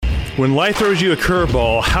When life throws you a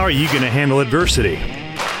curveball, how are you going to handle adversity?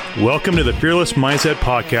 Welcome to the Fearless Mindset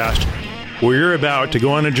Podcast, where you're about to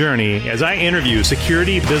go on a journey as I interview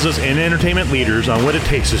security, business, and entertainment leaders on what it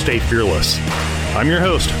takes to stay fearless. I'm your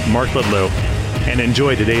host, Mark Ludlow, and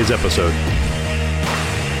enjoy today's episode.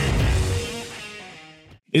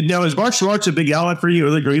 Now, is martial arts a big outlet for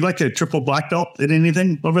you? Are you like a triple black belt in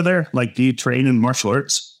anything over there? Like, do you train in martial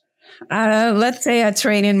arts? Let's say I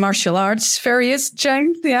train in martial arts, various,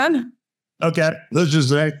 James, yeah. Okay, let's just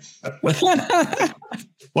say.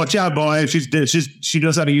 Watch out, boy. She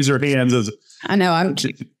knows how to use her hands. I know. I'm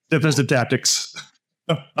defensive tactics.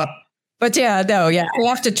 But yeah, I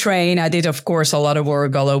have to train. I did, of course, a lot of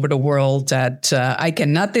work all over the world that I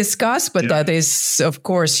cannot discuss, but that is, of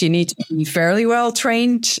course, you need to be fairly well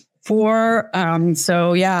trained for.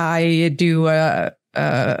 I do a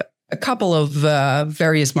couple of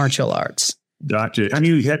various martial arts. Gotcha.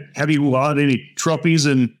 Have you won any trophies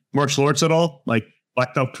in martial arts at all? Like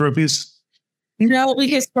black belt trophies? No,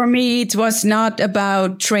 because for me, it was not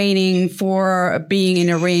about training for being in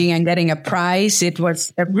a ring and getting a prize. It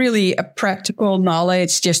was really a practical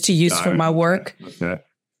knowledge just to use for my work. Okay.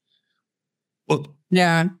 Well,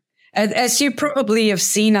 yeah. As you probably have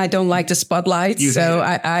seen, I don't like the spotlight. So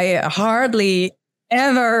I hardly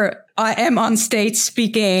ever I am on stage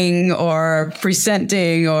speaking or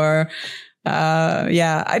presenting or,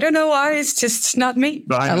 I don't know why. It's just not me.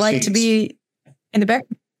 I like to be in the back.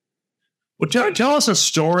 Well, tell us a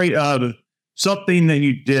story of something that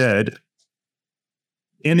you did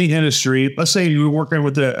in the industry. Let's say you were working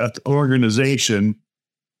with an organization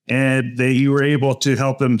and that you were able to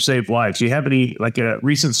help them save lives. Do you have any, like a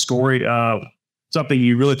recent story of something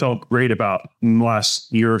you really felt great about in the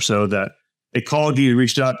last year or so that they called you,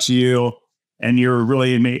 reached out to you, and you're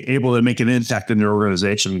really able to make an impact in their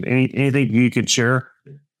organization? Anything you could share?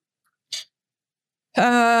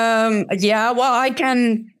 I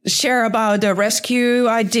can share about the rescue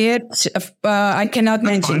I did. I cannot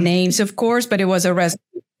mention names, of course, but it was a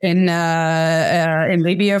rescue in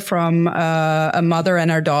Libya from a mother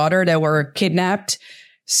and her daughter that were kidnapped.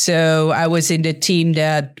 So I was in the team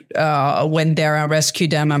that went there and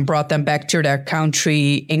rescued them and brought them back to their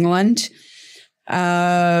country, England.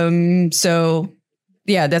 That's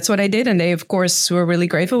what I did. And they, of course, were really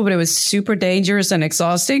grateful, but it was super dangerous and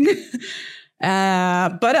exhausting.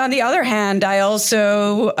 But on the other hand, I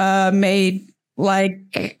also made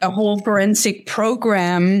like a whole forensic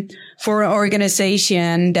program for an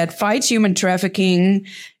organization that fights human trafficking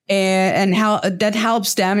and how that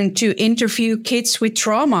helps them to interview kids with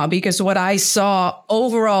trauma. Because what I saw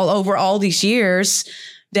over all these years,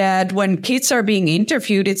 that when kids are being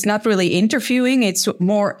interviewed, it's not really interviewing, it's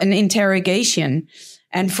more an interrogation.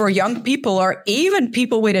 And for young people or even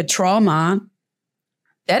people with a trauma,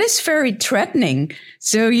 that is very threatening.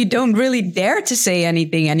 So you don't really dare to say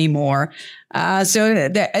anything anymore.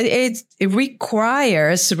 It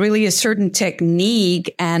requires really a certain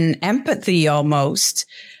technique and empathy almost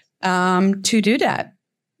to do that.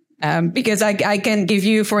 Because I can give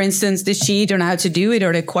you, for instance, the sheet on how to do it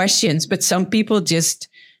or the questions, but some people just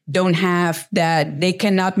don't have that. They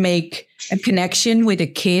cannot make a connection with a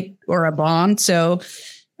kid or a bond. So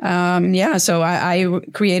I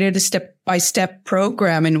created a step-by-step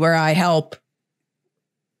program in where I help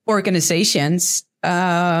organizations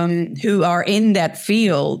who are in that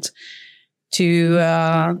field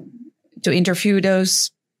to interview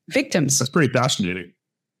those victims. That's pretty fascinating.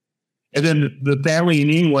 And then the family in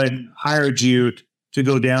England hired you to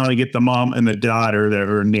go down and get the mom and the daughter that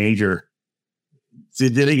were in danger.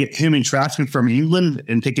 Did they get human trafficking from England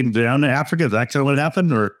and take him down to Africa? Is that kind of what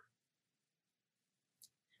happened, or?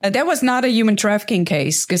 That was not a human trafficking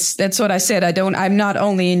case, because that's what I said. I'm not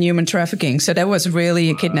only in human trafficking. So that was really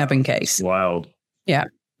a kidnapping case. Wild. Yeah.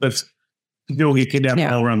 But people get kidnapped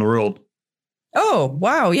all around the world. Oh,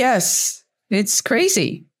 wow. Yes. It's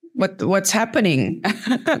crazy what's happening.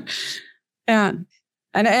 Yeah.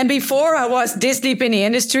 And before I was this deep in the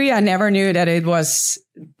industry, I never knew that it was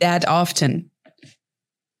that often.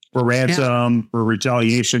 For ransom, for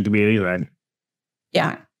retaliation, could be anything.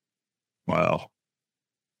 Yeah. Wow.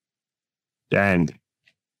 Dang.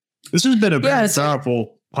 This has been a very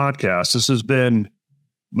powerful podcast. This has been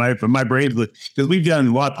my brain, because we've done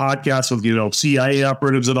a lot of podcasts with, CIA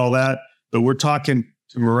operatives and all that, but we're talking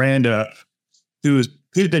to Miranda, who's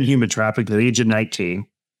been human trafficked at the age of 19.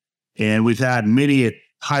 And we've had many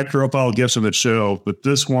high profile guests on the show, but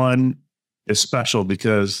this one is special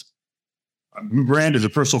because Miranda is a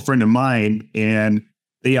personal friend of mine, and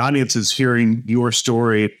the audience is hearing your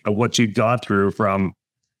story of what you've gone through from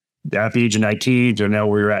at the age of 19 to now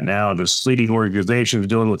where you're at now, this leading organizations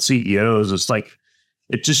dealing with CEOs. It's like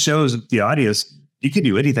it just shows the audience you can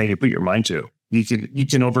do anything you put your mind to. You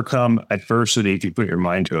can overcome adversity if you put your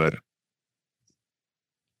mind to it.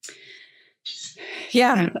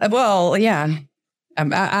 Yeah. Well, yeah.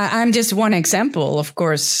 I'm just one example, of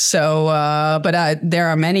course. So, but there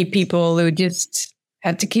are many people who just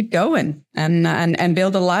had to keep going and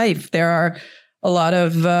build a life. There are a lot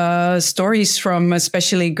of stories from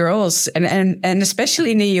especially girls and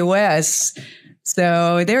especially in the US.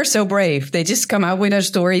 So they're so brave. They just come out with a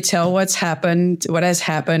story, tell what has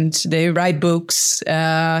happened. They write books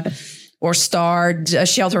or start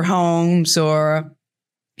shelter homes or,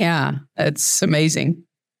 yeah, it's amazing.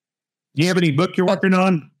 Do you have any book you're working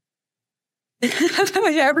on?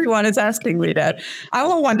 Everyone is asking me that. I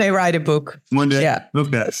will one day write a book. One day? Yeah.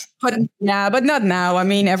 Book that. But not now. I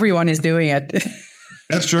mean, everyone is doing it.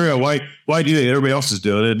 That's true. Why do that? Everybody else is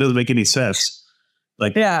doing it. It doesn't make any sense.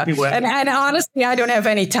 Like, yeah. And honestly, I don't have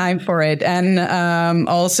any time for it. And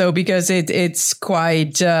also because it's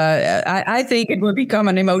quite, I think it will become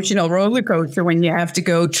an emotional roller coaster when you have to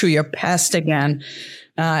go through your past again.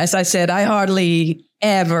 As I said, I hardly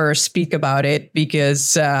ever speak about it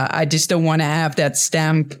because I just don't want to have that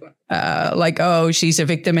stamp like, oh, she's a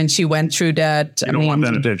victim and she went through that. You don't want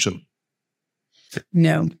that attention.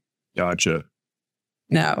 No. Gotcha.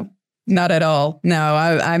 No, not at all. No,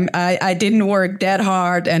 I didn't work that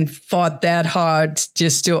hard and fought that hard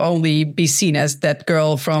just to only be seen as that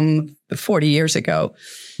girl from 40 years ago.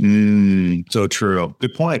 So true.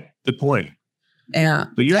 Good point. Yeah.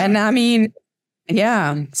 But yeah. And I mean,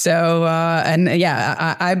 yeah. So,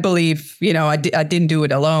 I believe, I didn't do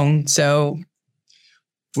it alone. So.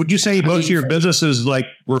 Would you say most of your business is like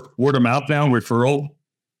word of mouth now, referral?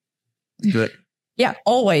 Good. Yeah,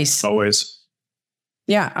 always.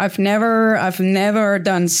 Yeah, I've never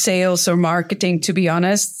done sales or marketing, to be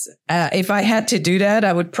honest. If I had to do that,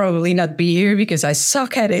 I would probably not be here because I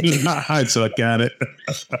suck at it. I suck at it.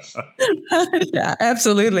 Yeah,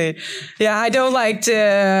 absolutely. Yeah, I don't like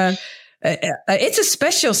to. It's a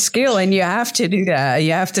special skill and you have to do that.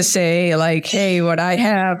 You have to say like, hey, what I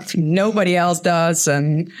have, nobody else does.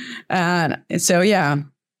 And so, yeah.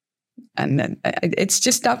 And it's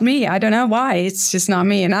just not me. I don't know why. It's just not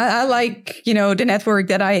me. And I like, the network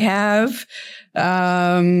that I have.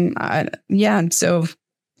 So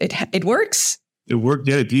it works. It worked.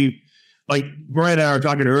 Yeah. If you, like Miranda and I were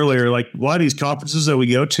talking earlier, like a lot of these conferences that we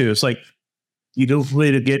go to, it's like, you don't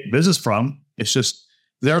really get business from. It's just,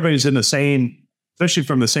 everybody's in the same, especially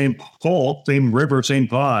from the same hole, same river, same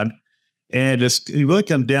pond. And it really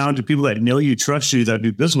comes down to people that know you, trust you, that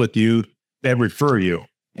do business with you, that refer you.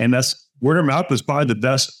 And that's word of mouth is probably the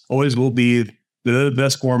best, always will be the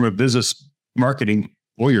best form of business marketing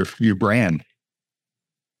for your brand.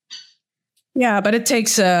 Yeah, but it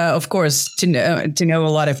takes, of course, to know a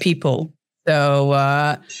lot of people. So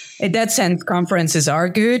in that sense, conferences are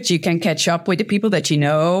good. You can catch up with the people that you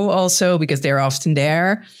know also because they're often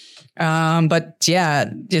there. But yeah,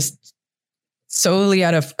 just solely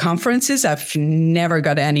out of conferences, I've never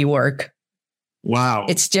got any work. Wow.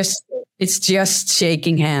 It's just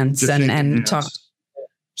shaking hands and talk.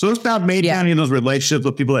 So it's about maintaining those relationships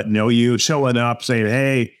with people that know you, showing up, saying,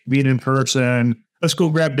 hey, meet in person, let's go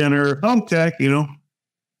grab dinner. Okay,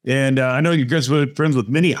 And I know you're good friends with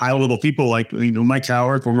many high-level people like, Mike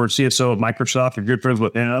Howard, former CSO of Microsoft. You're good friends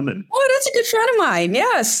with him. That's a good friend of mine.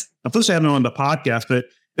 Yes. I'm supposed to have him on the podcast, but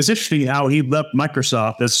it's interesting how he left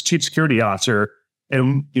Microsoft as chief security officer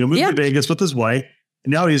and, moved to Vegas with his wife.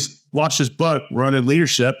 And now he's launched his book, Running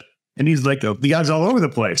Leadership. And he's like the guy's all over the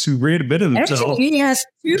place who read a bit of himself. Actually, he has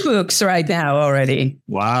 2 books right now already.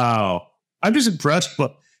 Wow. I'm just impressed by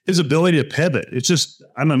his ability to pivot. It's just,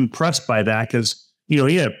 I'm impressed by that because, he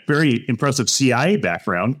had a very impressive CIA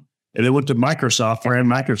background and then went to Microsoft, ran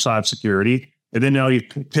Microsoft security. And then now he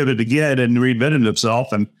pivoted again and reinvented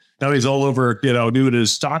himself. And now he's all over, doing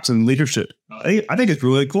his stocks and leadership. I think it's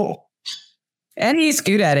really cool. And he's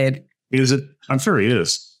good at it. Is it? I'm sure he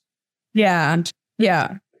is. Yeah.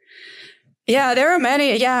 Yeah. Yeah, there are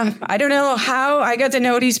many. Yeah, I don't know how I got to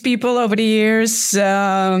know these people over the years.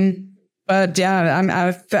 But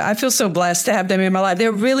yeah, I feel so blessed to have them in my life.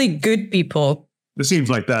 They're really good people. It seems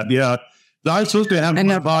like that. Yeah. I was supposed to have a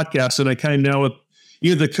podcast and I kind of know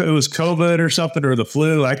either it was COVID or something or the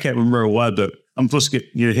flu. I can't remember what, but I'm supposed to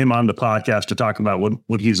get him on the podcast to talk about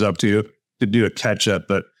what he's up to do a catch up.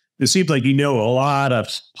 But it seems like a lot of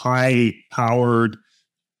high powered,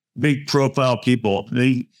 big profile people.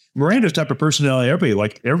 Miranda's type of personality,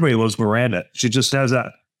 everybody loves Miranda. She just has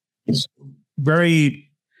that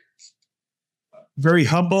very, very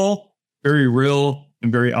humble, very real,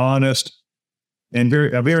 and very honest, and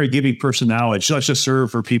a very giving personality. She likes to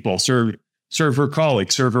serve for people, serve serve her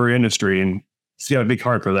colleagues, serve her industry, and she's got a big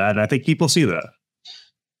heart for that. And I think people see that.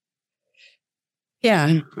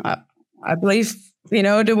 Yeah, I believe,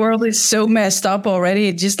 the world is so messed up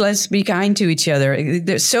already. Just let's be kind to each other.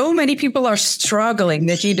 There's so many people are struggling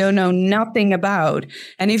that you don't know nothing about.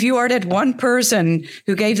 And if you are that one person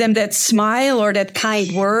who gave them that smile or that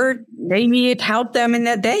kind word, maybe it helped them in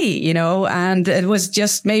that day, and it was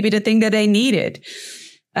just maybe the thing that they needed.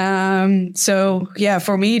 So yeah,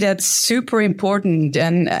 for me, that's super important.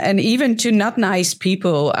 And even to not nice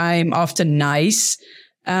people, I'm often nice.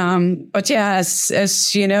 But yeah,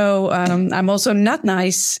 as you know, I'm also not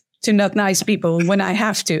nice to not nice people when I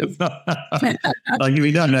have to. Like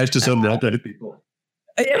you're not nice to some not nice people.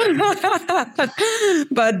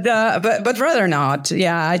 but rather not.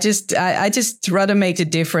 Yeah, I just rather make a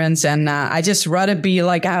difference, and I just rather be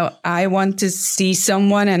like how I want to see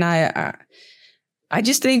someone, and I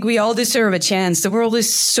just think we all deserve a chance. The world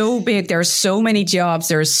is so big. There are so many jobs.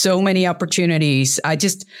 There are so many opportunities. I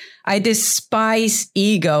despise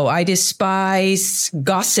ego. I despise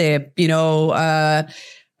gossip.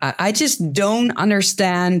 I just don't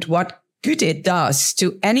understand what good it does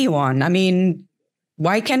to anyone. I mean,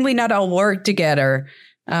 why can we not all work together?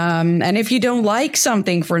 And if you don't like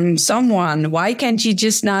something from someone, why can't you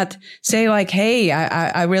just not say like, hey,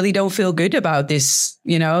 I really don't feel good about this,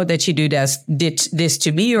 that you did this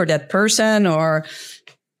to me or that person, or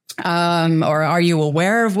are you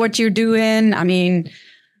aware of what you're doing? I mean,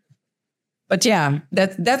 but yeah,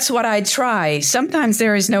 that's what I try. Sometimes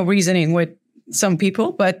there is no reasoning with some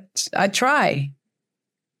people, but I try.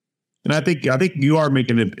 And I think you are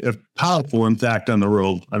making a powerful impact on the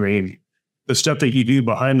world. I mean, the stuff that you do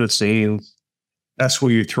behind the scenes, that's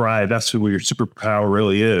where you thrive. That's where your superpower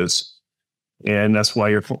really is. And that's why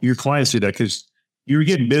your clients do that, because you're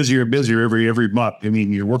getting busier and busier every month. I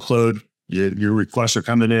mean, your workload, your requests are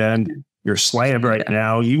coming in. You're slammed right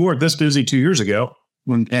now. You weren't this busy 2 years ago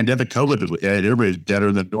when pandemic COVID, everybody's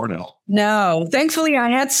deader than a doornail. No, thankfully I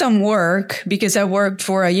had some work because I worked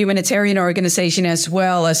for a humanitarian organization as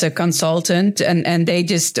well as a consultant. And they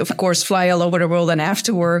just, of course, fly all over the world and have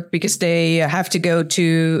to work because they have to go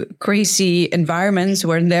to crazy environments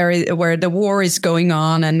where the war is going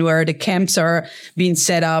on and where the camps are being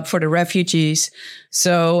set up for the refugees.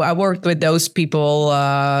 So I worked with those people,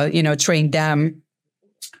 trained them.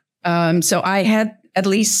 So I had at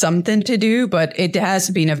least something to do, but it has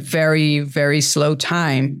been a very, very slow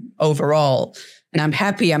time overall. And I'm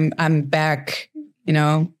happy I'm back,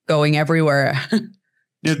 going everywhere.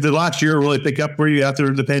 Did the last year really pick up for you after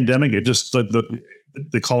the pandemic? It just like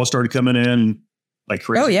the calls started coming in like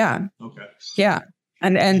crazy. Oh yeah. Okay. Yeah.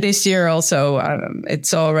 And this year also,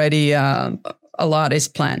 it's already a lot is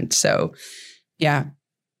planned. So yeah.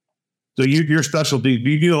 So your specialty, do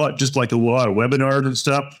you do a lot of webinars and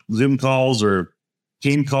stuff, Zoom calls or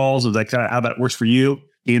team calls? Is that kind of how that works for you?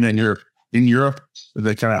 And then you're in Europe, is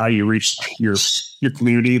that kind of how you reach your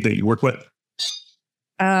community that you work with?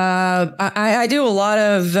 I do a lot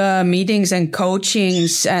of meetings and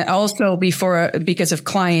coachings, also because of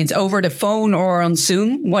clients over the phone or on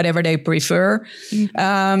Zoom, whatever they prefer.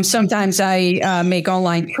 Sometimes I make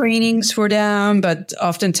online trainings for them, but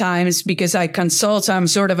oftentimes because I consult, I'm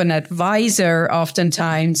sort of an advisor.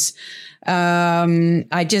 Oftentimes,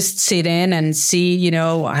 I just sit in and see,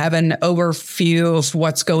 have an overview of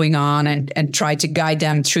what's going on and try to guide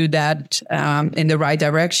them through that in the right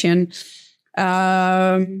direction.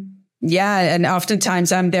 And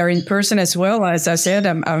oftentimes I'm there in person as well. As I said,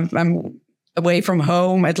 I'm away from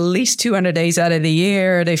home at least 200 days out of the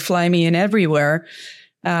year. They fly me in everywhere.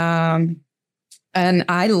 And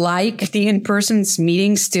I like the in-person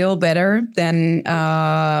meetings still better than,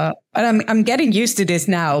 but I'm getting used to this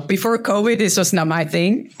now. Before COVID, this was not my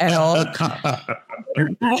thing at all.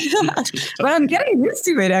 But I'm getting used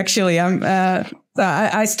to it, actually.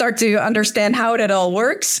 I start to understand how that all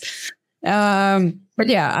works. But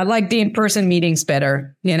yeah, I like the in-person meetings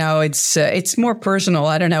better. It's more personal.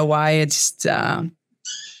 I don't know why. It's, I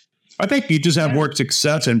think you just have more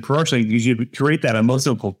success in person because you create that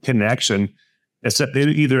emotional connection. Except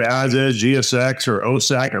either as is GSX or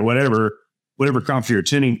OSAC or whatever conference you're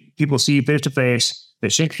attending, people see you face to face. They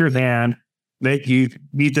shake your hand, make you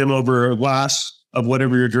meet them over a glass of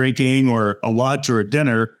whatever you're drinking or a lunch or a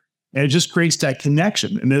dinner, and it just creates that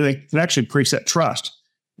connection. And then the connection creates that trust.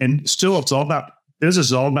 And still, business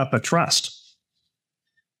is all about the trust.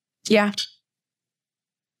 Yeah.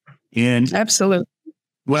 And absolutely.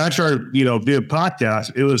 When I started, doing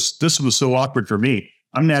podcasts, this was so awkward for me.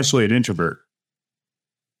 I'm naturally an introvert.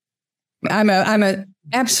 I'm an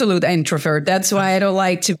absolute introvert. That's why I don't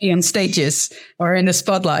like to be on stages or in the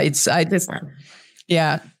spotlights.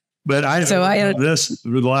 Yeah. But I this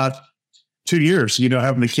for the last 2 years,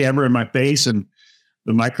 having the camera in my face and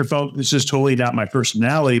the microphone. It's just totally not my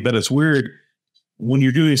personality, but it's weird when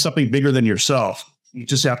you're doing something bigger than yourself. You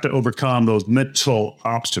just have to overcome those mental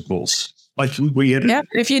obstacles. Like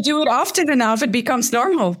if you do it often enough, it becomes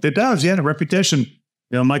normal. It does, yeah. Repetition.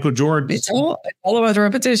 Michael Jordan. It's all about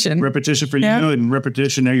repetition. Repetition for you and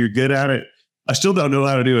repetition. Now you're good at it. I still don't know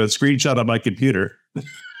how to do a screenshot on my computer.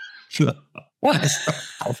 What?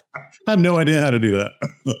 I have no idea how to do that.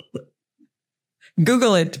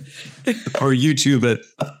 Google it. Or YouTube it.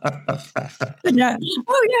 Yeah.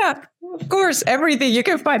 Oh, yeah. Of course. Everything. You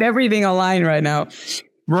can find everything online right now.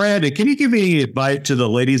 Miranda, can you give any advice to the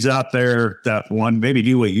ladies out there that maybe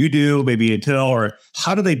do what you do, maybe Intel, or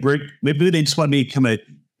how do they maybe they just want to become an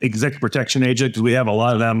executive protection agent, because we have a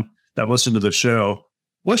lot of them that listen to the show.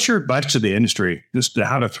 What's your advice to the industry, just to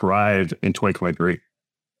how to thrive in 2023?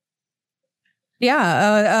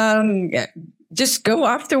 Yeah. Just go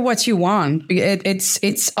after what you want.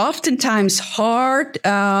 It's oftentimes hard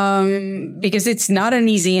because it's not an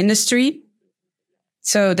easy industry.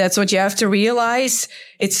 So that's what you have to realize.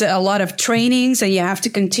 It's a lot of trainings, and you have to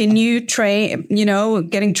continue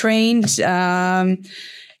getting trained, get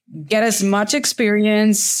as much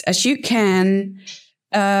experience as you can.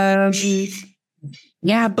 Believe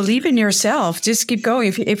in yourself. Just keep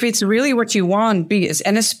going. If it's really what you want,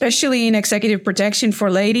 and especially in executive protection for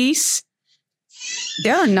ladies,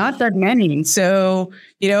 there are not that many. So,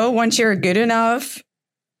 once you're good enough,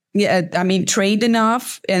 trained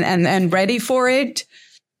enough and ready for it,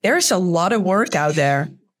 there's a lot of work out there.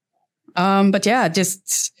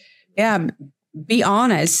 Be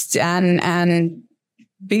honest and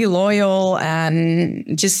be loyal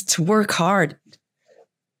and just work hard.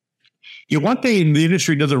 One thing the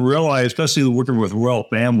industry doesn't realize, especially working with royal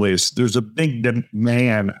families, there's a big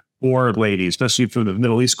demand for ladies, especially from the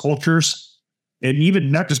Middle East cultures. And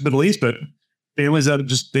even not just Middle East, but families that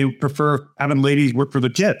they prefer having ladies work for the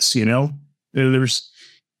kids, I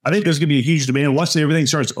think there's going to be a huge demand. Once everything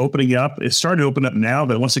starts opening up, it's starting to open up now,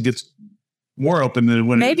 but once it gets more open than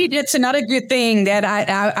when maybe that's another good thing that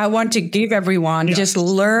I want to give everyone. Yeah. Just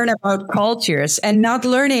learn about cultures and not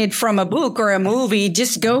learn it from a book or a movie.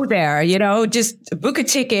 Just go there, just book a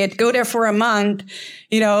ticket, go there for a month,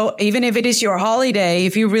 even if it is your holiday.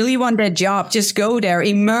 If you really want that job, just go there,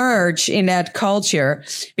 immerse in that culture,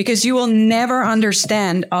 because you will never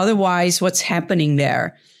understand otherwise what's happening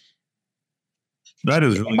there. That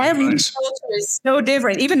is really every nice. culture is so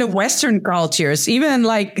different. Even the Western cultures, even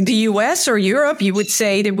like the US or Europe, you would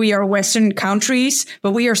say that we are Western countries,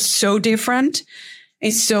 but we are so different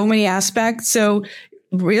in so many aspects. So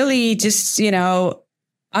really just,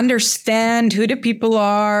 understand who the people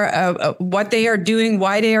are, what they are doing,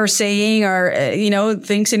 why they are saying, or,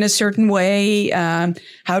 things in a certain way,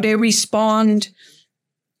 how they respond.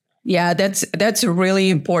 Yeah, that's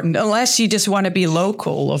really important. Unless you just want to be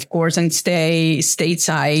local, of course, and stay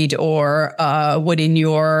stateside or within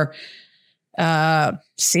your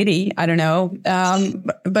city. I don't know.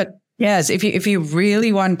 But yes, if you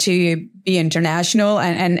really want to be international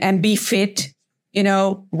and be fit,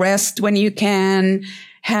 rest when you can,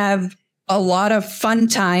 have a lot of fun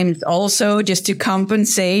times also, just to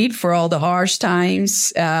compensate for all the harsh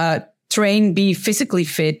times. Train, be physically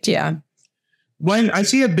fit. Yeah. When I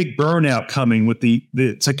see a big burnout coming with the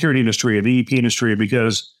security industry or the EP industry,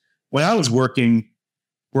 because when I was working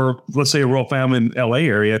for, let's say, a royal family in the LA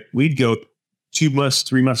area, we'd go 2 months,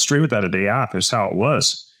 3 months straight without a day off. That's how it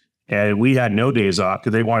was. And we had no days off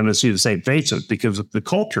because they wanted to see the same faces because of the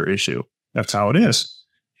culture issue. That's how it is.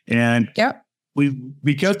 And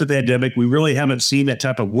because of the pandemic, we really haven't seen that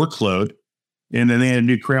type of workload. And then they had a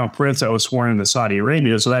new crown prince that was sworn into Saudi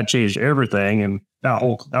Arabia. So that changed everything. And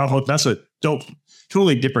that's a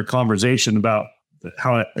totally different conversation about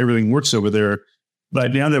how everything works over there.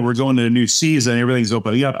 But now that we're going to a new season, everything's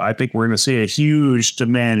opening up. I think we're going to see a huge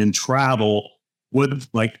demand in travel with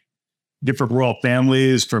like different royal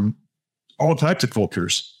families from all types of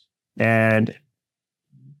cultures. And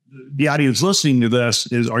the audience listening to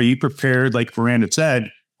this is, are you prepared? Like Miranda said,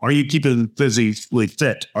 are you keeping physically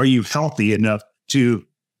fit? Are you healthy enough to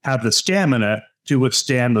have the stamina to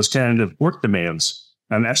withstand those kind of work demands?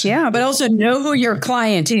 And that's but also know who your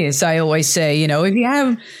client is. I always say,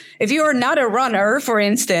 if you are not a runner, for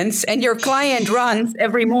instance, and your client runs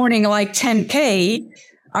every morning like 10K,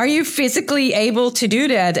 are you physically able to do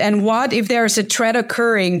that? And what if there's a threat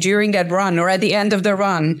occurring during that run or at the end of the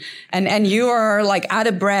run and you are like out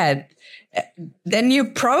of breath? then you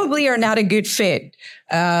probably are not a good fit.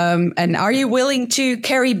 And are you willing to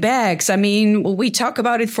carry bags? I mean, we talk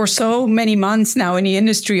about it for so many months now in the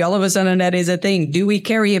industry. All of a sudden, that is a thing. Do we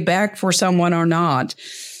carry a bag for someone or not?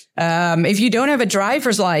 If you don't have a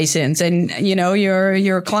driver's license and, you know,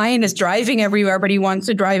 your client is driving everywhere, but he wants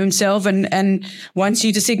to drive himself and wants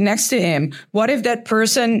you to sit next to him. What if that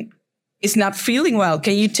person is not feeling well?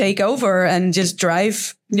 Can you take over and just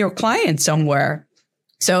drive your client somewhere?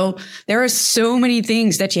 So there are so many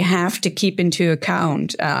things that you have to keep into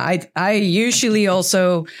account. I usually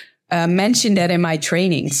also mention that in my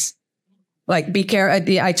trainings. Like, be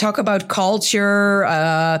careful. I talk about culture,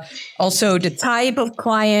 also the type of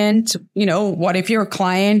client. You know, what if your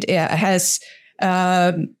client has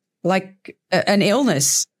like an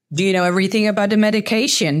illness? Do you know everything about the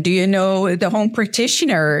medication? Do you know the home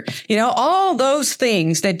practitioner? You know, all those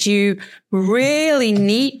things that you really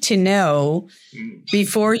need to know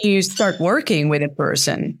before you start working with a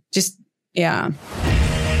person. Just, yeah.